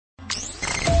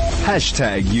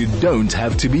You don't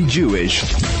have to be Jewish.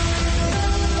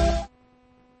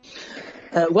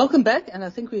 Welcome back, and I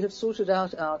think we have sorted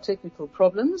out our technical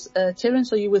problems.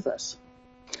 Terrance, are you with us?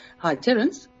 Hi,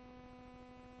 Terrance.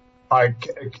 Hi,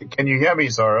 can you hear me,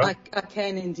 Zara? I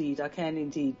can indeed.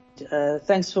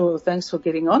 Thanks for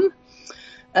getting on.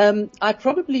 I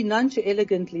probably none too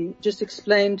elegantly just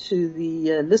explained to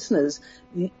the listeners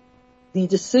the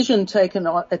decision taken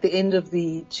at the end of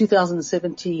the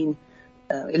 2017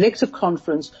 elective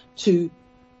conference to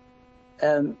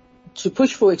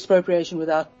push for expropriation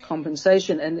without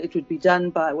compensation, and it would be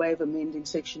done by way of amending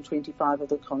Section 25 of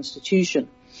the Constitution.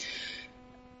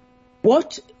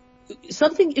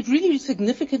 It really was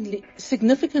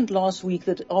significant last week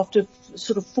that after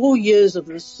sort of 4 years of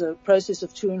this process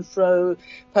of to and fro,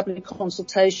 public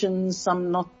consultations,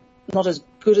 some not as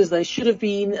good as they should have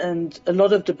been, and a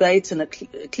lot of debates and a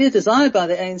clear desire by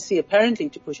the ANC apparently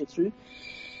to push it through,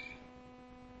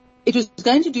 it was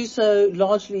going to do so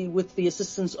largely with the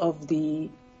assistance of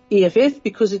the EFF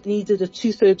because it needed a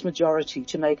 2/3 majority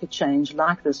to make a change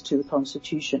like this to the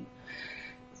Constitution.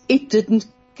 It didn't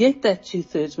get that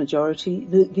 2/3 majority.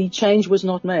 The change was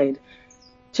not made.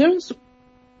 Terrance,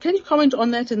 can you comment on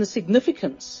that and the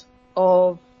significance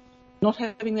of not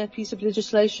having that piece of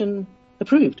legislation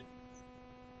approved?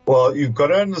 Well, you've got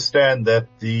to understand that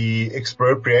the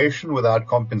expropriation without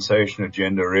compensation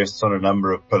agenda rests on a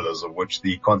number of pillars, of which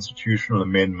the constitutional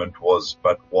amendment was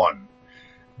but one.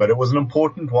 But it was an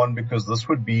important one because this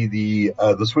would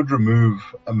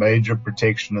remove a major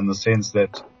protection in the sense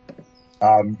that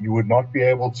you would not be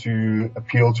able to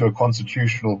appeal to a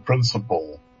constitutional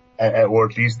principle, or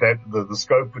at least that the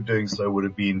scope for doing so would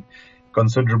have been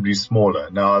considerably smaller.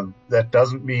 Now, that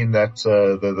doesn't mean that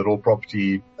all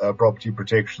property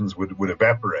protections would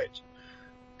evaporate,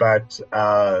 but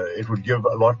it would give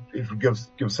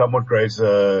somewhat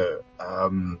greater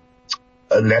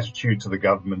latitude to the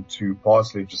government to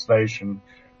pass legislation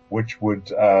which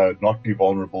would not be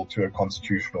vulnerable to a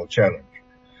constitutional challenge.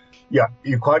 Yeah,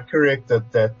 you're quite correct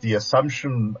that the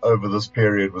assumption over this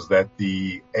period was that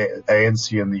the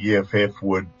ANC and the EFF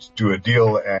would do a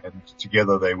deal and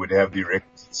together they would have the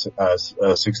requisite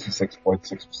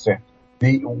 66.6%.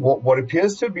 What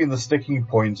appears to have been the sticking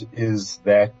point is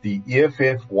that the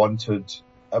EFF wanted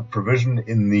a provision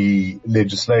in the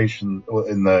legislation, or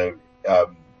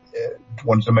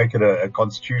wanted to make it a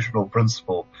constitutional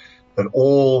principle that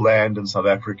all land in South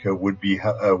Africa would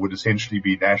essentially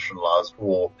be nationalized,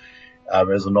 or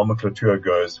as the nomenclature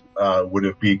goes, would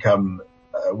have been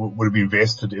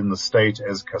vested in the state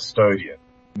as custodian.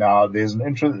 Now, there's an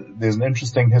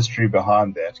interesting history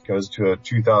behind that. It goes to a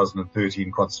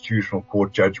 2013 Constitutional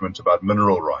Court judgment about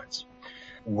mineral rights,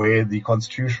 where the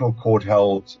Constitutional Court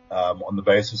held, on the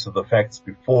basis of the facts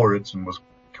before it, and was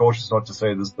cautious not to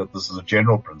say that this is a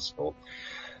general principle,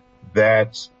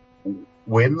 that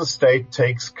when the state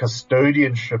takes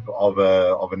custodianship of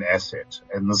an asset,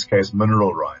 in this case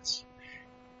mineral rights,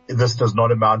 this does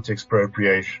not amount to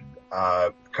expropriation.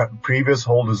 Previous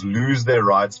holders lose their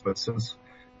rights, but since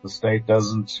the state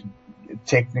doesn't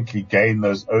technically gain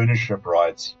those ownership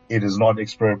rights, it is not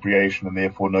expropriation, and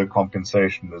therefore no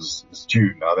compensation is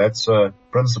due. Now, that's a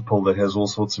principle that has all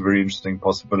sorts of very interesting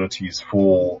possibilities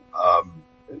for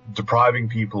depriving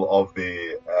people of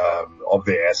their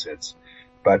assets,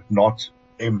 but not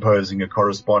imposing a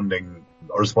corresponding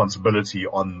responsibility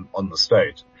on the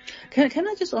state. Can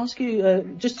I just ask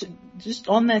you, just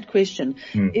on that question,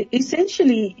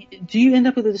 essentially, do you end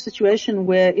up with a situation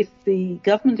where if the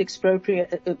government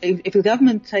if the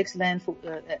government takes land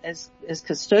as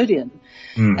custodian,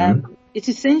 it's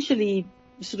essentially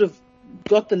sort of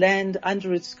got the land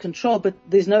under its control, but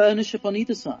there's no ownership on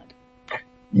either side?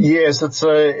 Yes, it's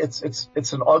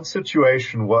an odd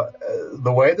situation.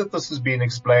 The way that this has been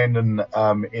explained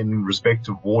in respect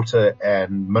of water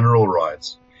and mineral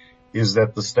rights is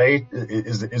that the state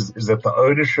is that the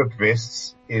ownership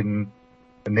vests in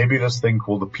a nebulous thing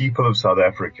called the people of South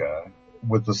Africa,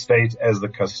 with the state as the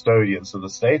custodian. So the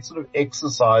state sort of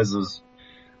exercises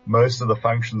most of the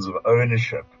functions of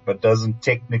ownership, but doesn't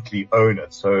technically own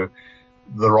it. So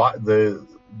the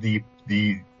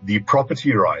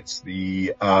property rights,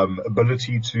 the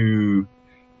ability to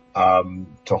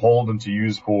hold and to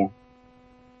use for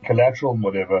collateral and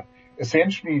whatever,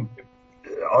 essentially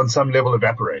on some level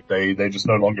evaporate. They just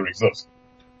no longer exist.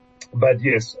 But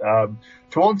yes, to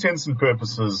all intents and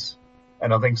purposes,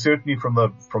 and I think certainly from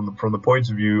the point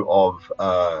of view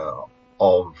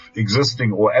of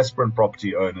existing or aspirant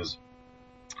property owners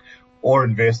or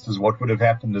investors, what would have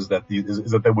happened is that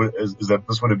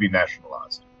this would have been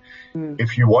nationalized.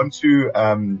 If you want to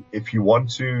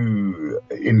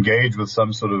engage with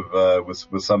some sort of,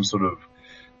 with some sort of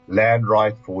land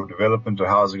right for development or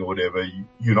housing or whatever,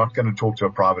 you're not going to talk to a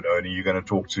private owner. You're going to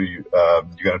talk to, you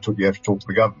have to talk to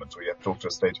the government, or you have to talk to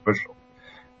a state official.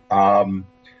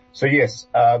 So yes,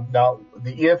 now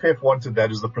the EFF wanted that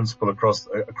as the principle across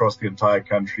the entire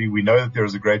country. We know that there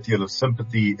is a great deal of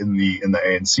sympathy in the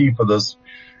ANC for this.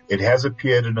 It has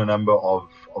appeared in a number of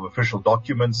official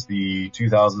documents. The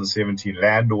 2017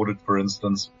 land audit, for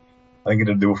instance, I think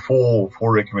there were four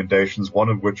recommendations, one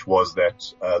of which was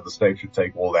that the state should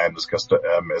take all land as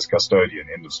custodian.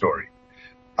 End of story.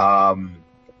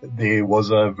 There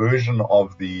was a version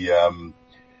of the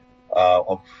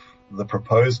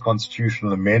proposed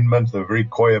constitutional amendment. They were very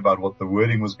coy about what the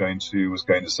wording was going to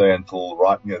say until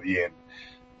right near the end.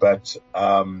 But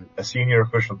a senior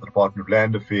official at the Department of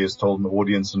Land Affairs told an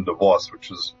audience in Davos,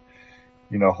 which is,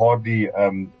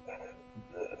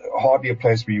 hardly a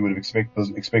place where you would have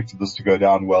expected this to go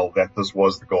down well, that this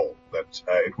was the goal, that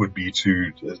it would be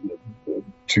to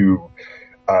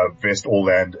vest all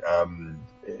land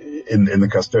in the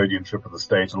custodianship of the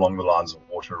state along the lines of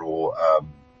water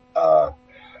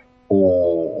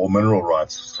or mineral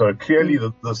rights. So clearly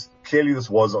this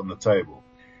was on the table.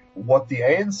 What the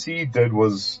ANC did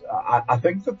was, I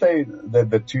think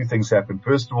that two things happened.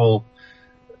 First of all,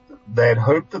 they had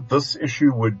hoped that this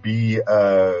issue would be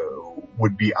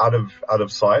out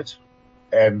of sight,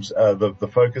 and the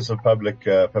focus of public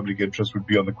interest would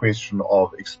be on the question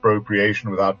of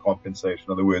expropriation without compensation.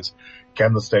 In other words,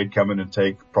 can the state come in and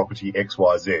take property X,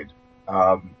 Y, Z?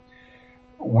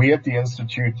 We at the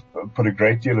Institute put a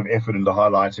great deal of effort into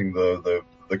highlighting the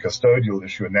custodial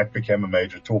issue, and that became a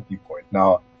major talking point.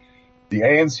 Now, the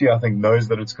ANC, I think, knows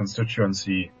that its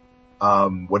constituency,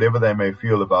 whatever they may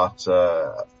feel about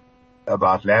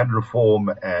land reform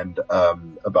and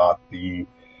about the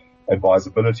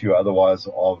advisability or otherwise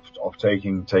of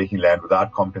taking land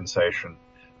without compensation,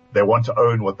 they want to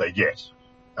own what they get.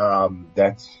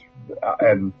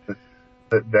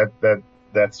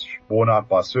 That's borne out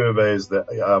by surveys. That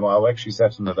I actually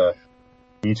sat in at a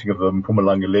meeting of the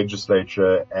Mpumalanga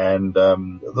legislature, and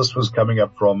this was coming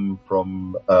up from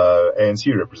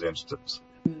ANC representatives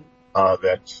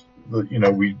that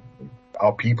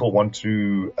our people want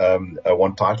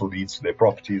title deeds to their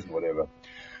properties and whatever.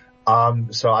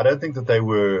 So I don't think that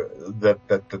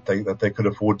they could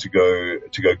afford to go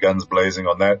guns blazing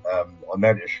on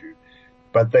that issue.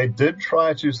 But they did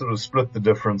try to sort of split the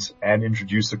difference and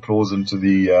introduce a clause into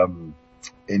the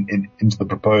into the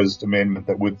proposed amendment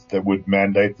that would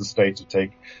mandate the state to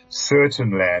take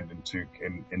certain land into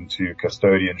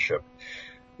custodianship.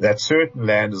 That certain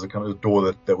land is a kind of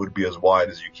door that would be as wide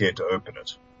as you care to open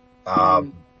it.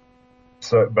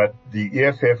 But the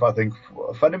EFF, I think,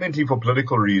 fundamentally for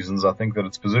political reasons, I think that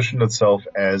it's positioned itself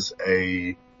as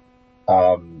a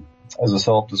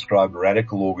self-described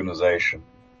radical organization.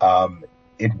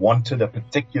 It wanted a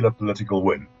particular political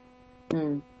win.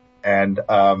 And,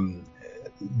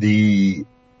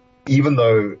 even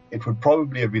though it would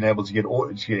probably have been able to get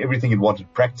everything it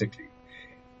wanted practically,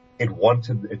 it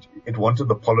wanted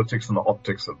the politics and the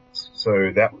optics of this.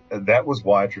 So that was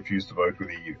why it refused to vote with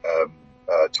the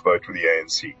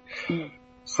ANC.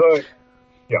 So,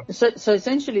 yeah. So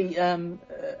essentially,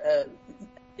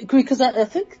 because I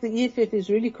think the EFF is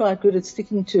really quite good at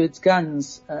sticking to its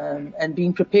guns, and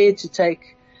being prepared to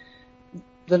take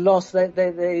the loss. They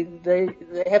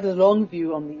have a long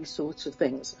view on these sorts of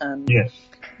things. Yes.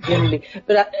 Generally.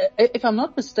 But if I'm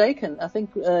not mistaken, I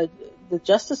think, the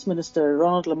Justice Minister,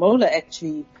 Ronald Lamola,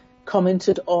 actually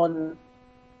commented on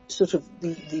sort of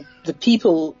the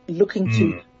people looking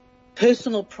to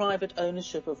personal private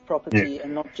ownership of property,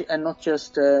 and not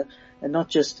just there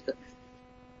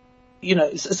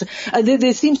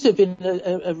seems to have been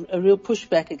a real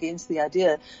pushback against the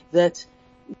idea that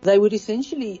they would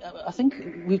essentially, I think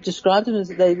we've described them as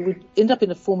they would end up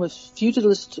in a form of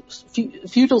feudal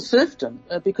serfdom,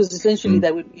 because essentially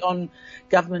they would be on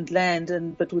government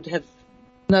land but would have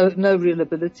no real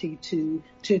ability to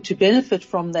benefit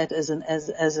from that as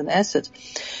an asset.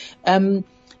 Am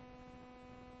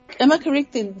I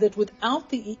correct then that without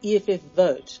the EFF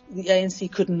vote, the ANC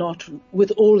could not,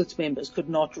 with all its members, could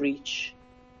not reach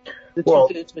the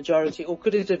two-thirds majority, or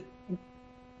could it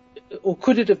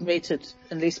have met it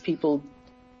unless people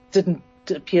didn't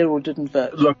appear or didn't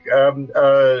vote? Look,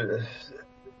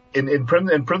 in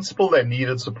principle, they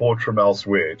needed support from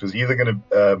elsewhere. It was either going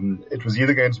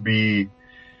to be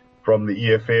from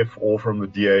the EFF or from the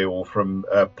DA or from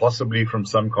possibly from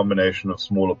some combination of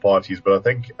smaller parties. But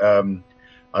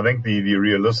I think the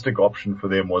realistic option for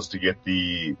them was to get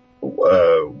the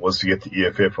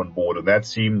EFF on board, and that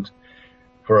seemed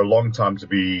for a long time to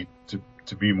be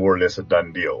more or less a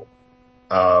done deal.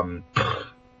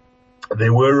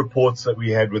 There were reports that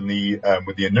we had when the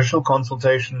initial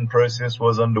consultation process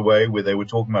was underway, where they were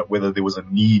talking about whether there was a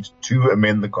need to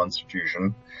amend the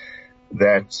constitution,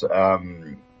 that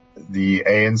the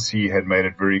ANC had made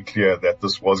it very clear that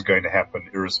this was going to happen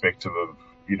irrespective of,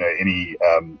 any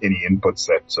inputs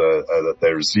that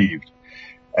they received.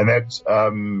 And that,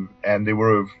 and there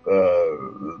were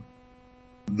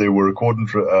recorded,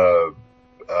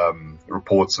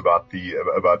 reports about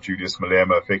Julius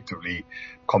Malema effectively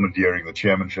commandeering the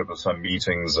chairmanship of some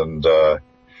meetings. And,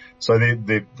 so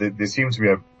there seems to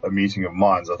be a meeting of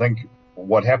minds. I think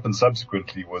what happened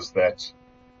subsequently was that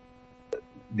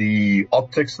the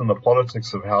optics and the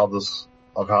politics of how this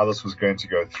was going to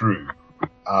go through,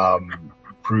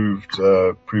 proved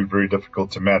very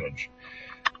difficult to manage.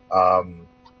 The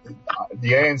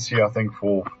ANC, I think,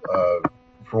 for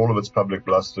all of its public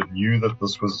bluster, knew that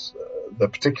this was the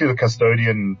particular the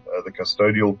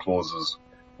custodial clauses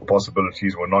or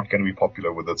possibilities were not going to be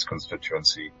popular with its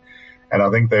constituency, and I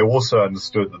think they also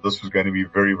understood that this was going to be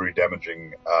very, very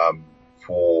damaging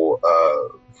for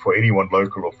anyone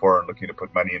local or foreign looking to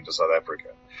put money into South Africa.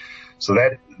 So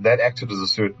that acted as a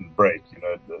certain break.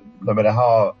 No matter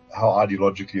how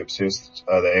ideologically obsessed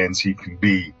the ANC can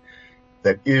be,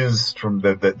 that is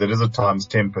at times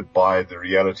tempered by the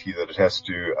reality that it has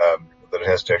to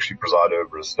actually preside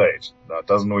over a state. Now, it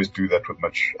doesn't always do that with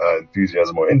much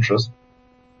enthusiasm or interest,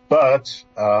 but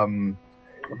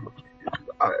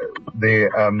there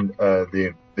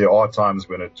are times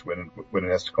when it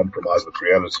has to compromise with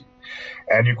reality.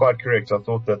 And you're quite correct. I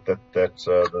thought that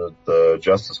the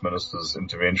Justice Minister's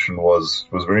intervention was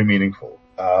very meaningful.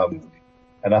 And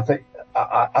I think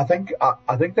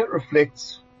that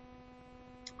reflects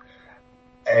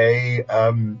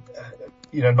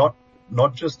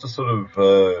not just a sort of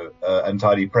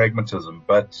untidy pragmatism,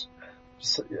 but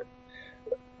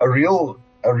a real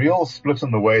split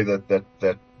in the way that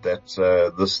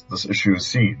this issue is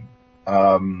seen.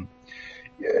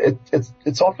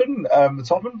 It's often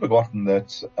forgotten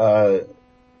that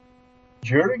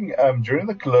during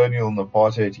the colonial and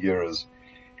apartheid eras,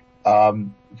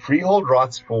 freehold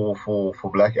rights for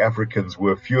black Africans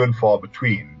were few and far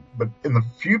between. But in the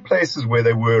few places where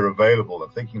they were available,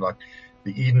 I'm thinking like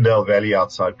the Edendale Valley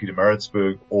outside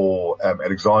Pietermaritzburg or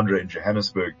Alexandra in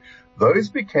Johannesburg, those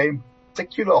became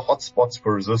particular hotspots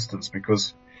for resistance,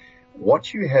 because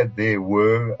what you had there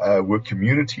were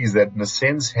communities that, in a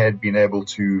sense, had been able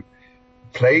to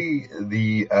play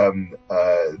the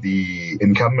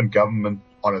incumbent government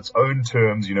on its own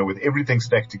terms, with everything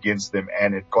stacked against them,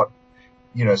 and it got,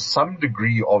 some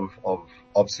degree of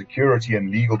security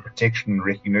and legal protection and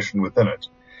recognition within it.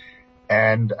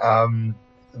 And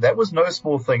that was no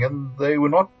small thing, and they were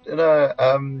not in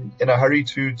a hurry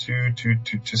to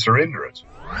surrender it.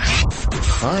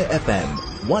 High FM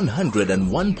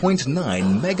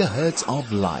 101.9 megahertz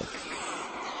of life.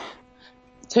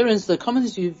 Terrance, the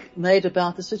comments you've made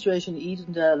about the situation in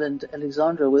Edendale and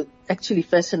Alexandra were actually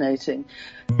fascinating.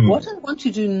 What I want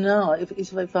to do now,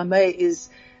 if I may, is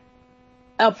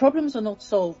our problems are not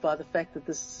solved by the fact that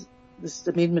this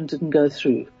amendment didn't go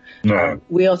through. No.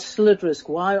 We are still at risk.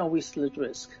 Why are we still at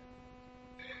risk?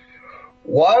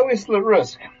 Why are we still at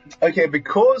risk? Okay,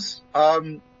 because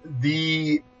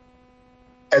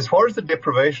as far as the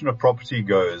deprivation of property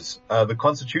goes, the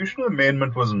constitutional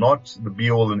amendment was not the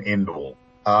be-all and end-all.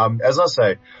 As I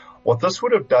say, what this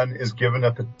would have done is given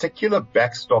a particular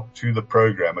backstop to the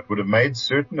program. It would have made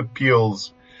certain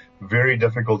appeals very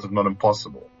difficult, if not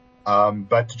impossible.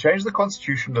 But to change the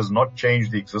constitution does not change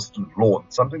the existing law.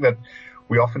 It's something that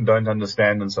we often don't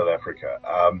understand in South Africa.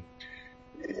 As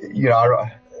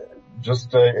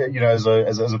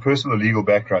a person with a legal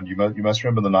background, you must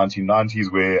remember the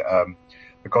 1990s where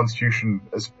the Constitution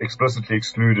explicitly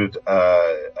excluded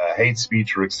hate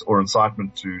speech or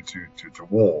incitement to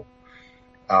war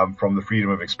from the freedom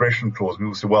of expression clause.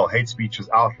 People say, well, hate speech is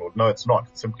outlawed. No, it's not.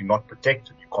 It's simply not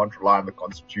protected. You can't rely on the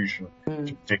Constitution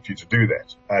to protect you to do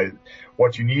that.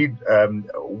 What you need,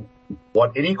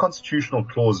 what any constitutional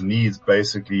clause needs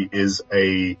basically is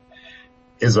an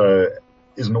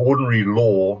ordinary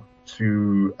law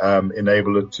to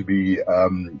enable it to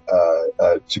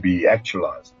be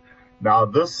actualized. Now,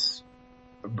 this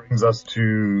brings us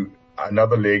to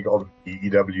another leg of the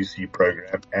EWC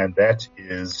program, and that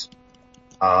is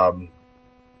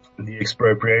the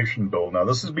expropriation bill. Now,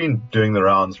 this has been doing the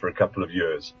rounds for a couple of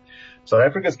years. South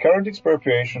Africa's current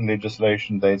expropriation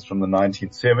legislation dates from the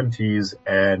 1970s,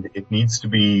 and it needs to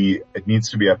be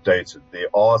updated. There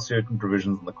are certain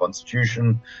provisions in the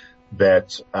Constitution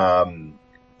that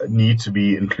need to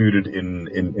be included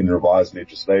in revised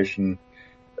legislation.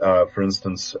 For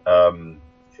instance,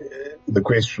 the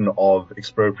question of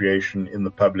expropriation in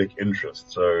the public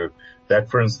interest. So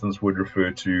that, for instance, would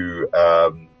refer to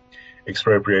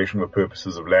expropriation for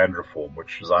purposes of land reform,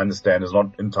 which, as I understand, is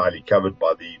not entirely covered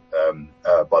by the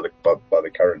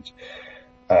current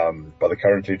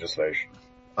legislation.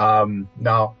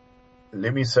 Now,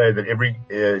 let me say that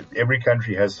every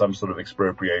country has some sort of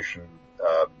expropriation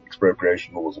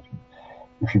laws.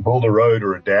 If you build a road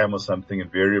or a dam or something,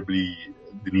 invariably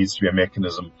there needs to be a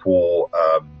mechanism for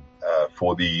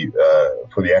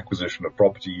the acquisition of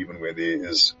property, even where there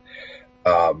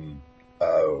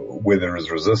is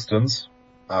resistance.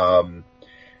 And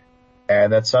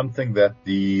that's something that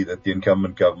the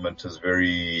incumbent government is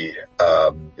very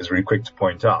quick to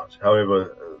point out.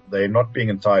 However, they're not being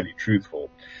entirely truthful.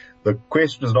 The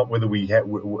question is not whether we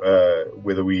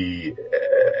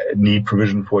need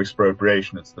provision for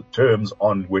expropriation. It's the terms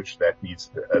on which that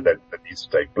needs to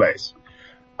take place.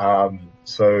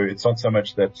 So it's not so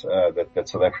much that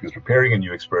South Africa is preparing a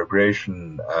new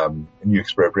expropriation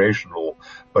law,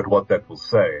 but what that will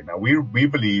say. Now, we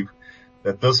believe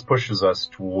that this pushes us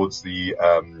towards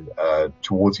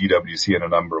towards EWC in a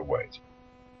number of ways.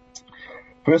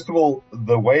 First of all,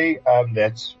 the way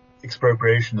that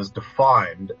expropriation is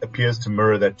defined appears to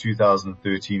mirror that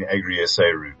 2013 Agri-SA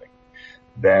ruling,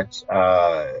 that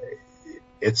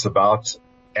it's about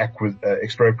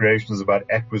expropriation is about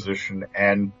acquisition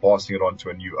and passing it on to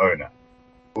a new owner.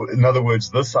 In other words,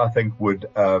 this, I think, would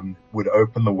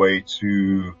open the way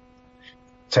to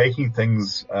taking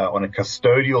things on a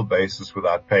custodial basis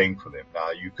without paying for them. Now,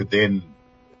 you could then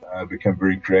become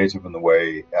very creative in the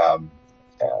way that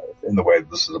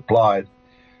this is applied,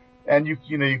 and you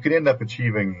could end up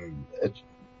achieving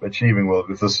well,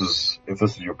 if this is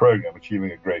your program,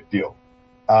 achieving a great deal.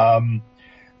 The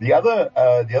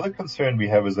other concern we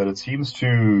have is that it seems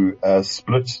to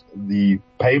split the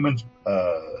payment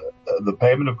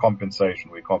of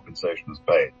compensation, where compensation is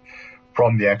paid,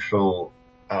 from the actual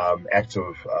act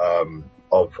of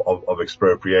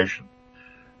expropriation.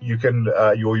 You can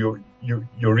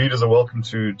your readers are welcome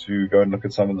to go and look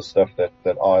at some of the stuff that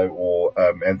I or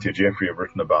Anthea Jeffrey have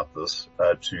written about this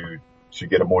to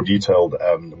get a more detailed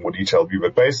view.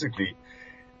 But basically,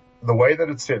 the way that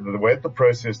it's said, the way that the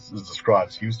process is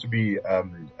described seems to be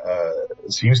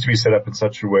set up in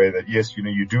such a way that, yes,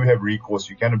 you do have recourse,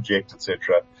 you can object,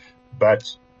 etc.,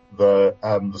 but the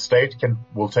state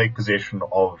will take possession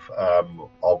of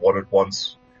what it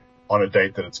wants on a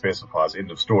date that it specifies. End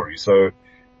of story. So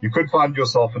you could find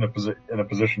yourself in a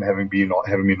position having been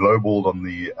lowballed on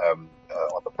the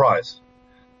price,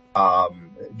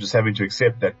 just having to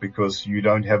accept that because you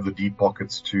don't have the deep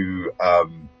pockets to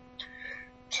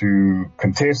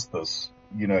contest this,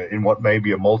 in what may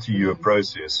be a multi-year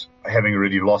process, having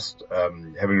already lost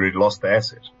the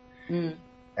asset. Mm.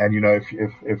 And,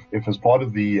 if as part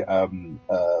of the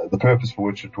purpose for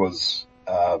which it was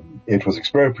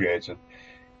expropriated,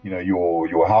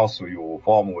 your house or your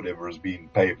farm or whatever is being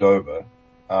paved over,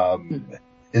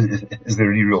 is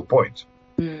there any real point?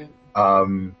 Mm.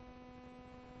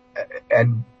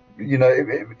 And,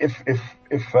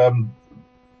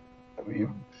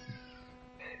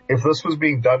 if this was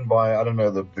being done by, I don't know,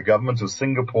 the government of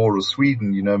Singapore or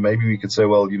Sweden, maybe we could say,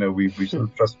 well, we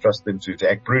should trust them to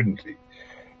act prudently.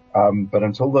 But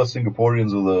until the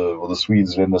Singaporeans or the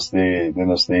Swedes lend us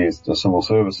the civil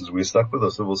services, we're stuck with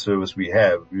the civil service we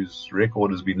have, whose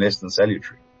record has been less than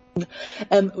salutary.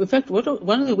 In fact,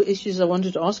 one of the issues I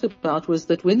wanted to ask about was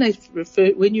that when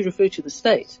you refer to the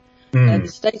state, the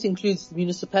state includes the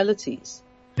municipalities.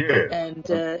 Yeah. And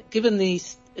given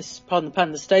pardon the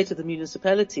pun, the state of the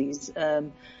municipalities,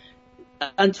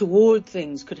 untoward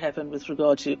things could happen with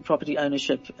regard to property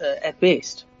ownership at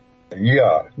best.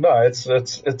 Yeah, no, it's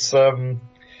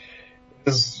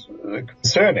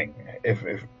concerning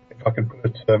if I could put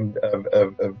it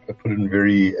in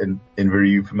very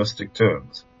euphemistic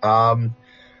terms. A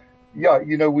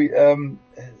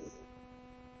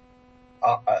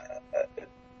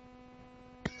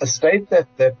state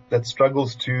that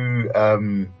struggles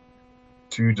to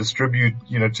distribute,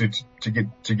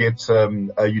 to get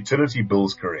utility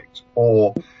bills correct,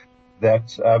 or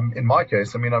that, in my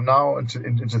case, I'm now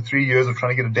into 3 years of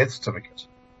trying to get a death certificate.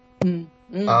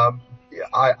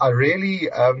 I really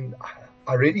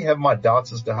have my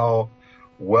doubts as to how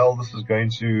well this is going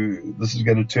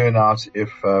to turn out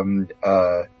if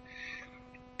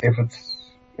it's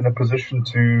in a position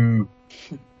to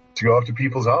go after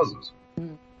people's houses.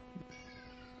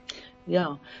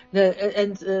 Yeah. No,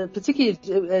 and particularly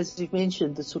as you've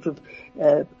mentioned, the sort of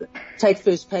take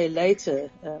first, pay later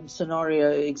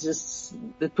scenario exists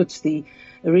that puts the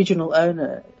original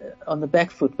owner on the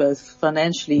back foot, both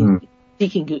financially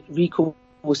seeking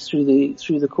recourse through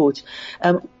the courts.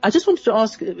 I just wanted to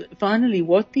ask finally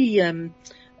what the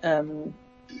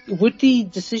would the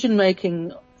decision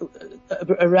making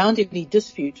around any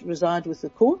dispute reside with the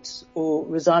courts or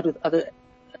reside with other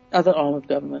arm of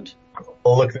government?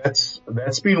 Well, look, that's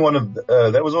been one of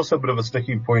that was also a bit of a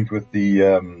sticking point with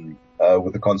the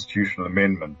constitutional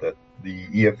amendment that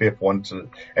the EFF wanted,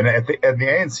 and the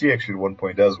ANC actually at one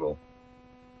point as well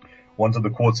wanted the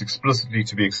courts explicitly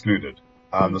to be excluded.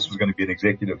 This was going to be an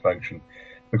executive function.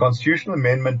 The constitutional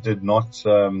amendment did not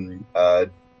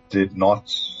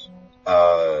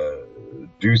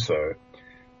do so.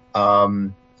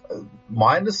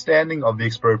 My understanding of the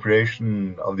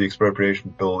expropriation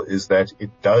bill is that it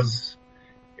does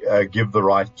give the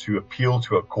right to appeal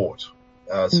to a court.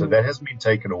 So that hasn't been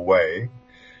taken away.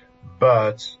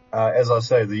 But as I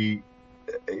say,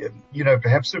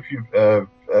 perhaps if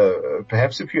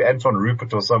you Anton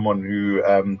Rupert or someone who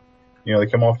they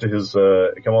come after his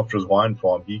wine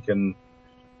farm, he can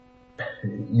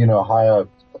hire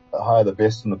the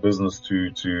best in the business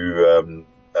to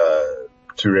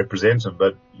represent him.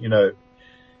 But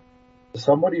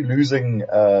somebody losing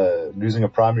a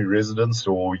primary residence,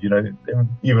 or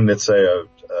even let's say a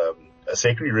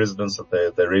secondary residence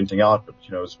that they're renting out, but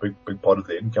it's a big part of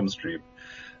their income stream,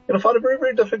 find it very,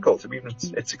 very difficult. I mean,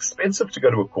 it's expensive to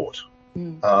go to a court,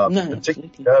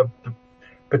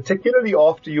 particularly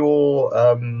after your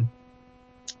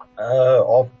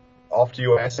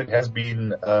asset has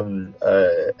been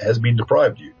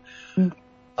deprived you.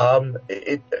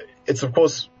 It's of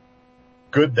course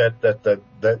good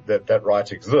that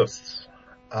right exists,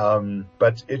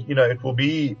 but it will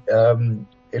be a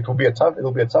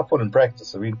tough one in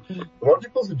practice. I mean, the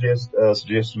logical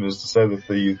suggestion is to say that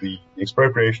the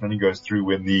expropriation only goes through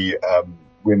when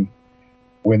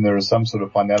there is some sort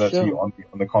of finality on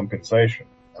the compensation,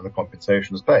 and the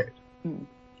compensation is paid.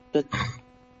 But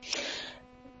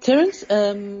Terrance,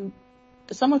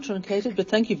 somewhat truncated, but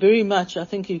thank you very much. I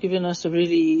think you've given us a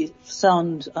really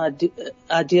sound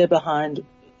idea behind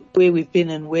where we've been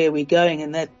and where we're going,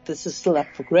 and that this is still up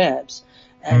for grabs,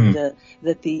 and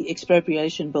that the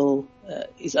expropriation bill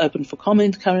is open for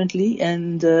comment currently,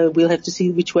 and we'll have to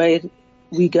see which way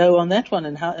we go on that one,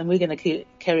 and we're going to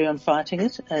carry on fighting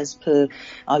it as per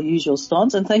our usual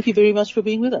stance. And thank you very much for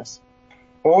being with us.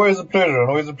 Always a pleasure, and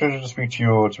always a pleasure to speak to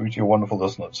your wonderful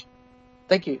listeners.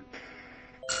 Thank you.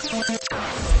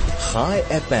 High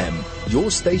FM,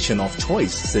 your station of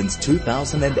choice since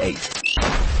 2008.